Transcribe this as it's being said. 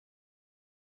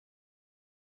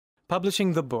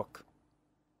Publishing the book.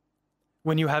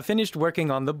 When you have finished working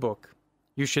on the book,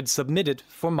 you should submit it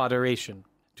for moderation.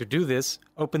 To do this,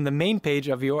 open the main page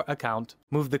of your account,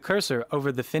 move the cursor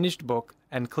over the finished book,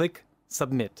 and click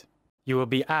Submit. You will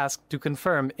be asked to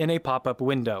confirm in a pop-up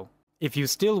window. If you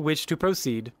still wish to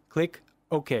proceed, click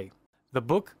OK. The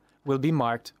book will be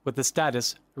marked with the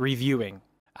status Reviewing.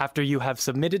 After you have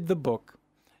submitted the book,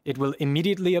 it will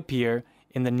immediately appear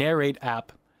in the Narrate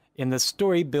app in the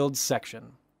StoryBuild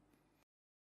section.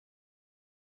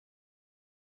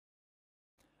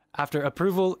 After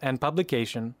approval and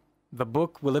publication, the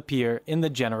book will appear in the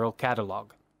general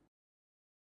catalog.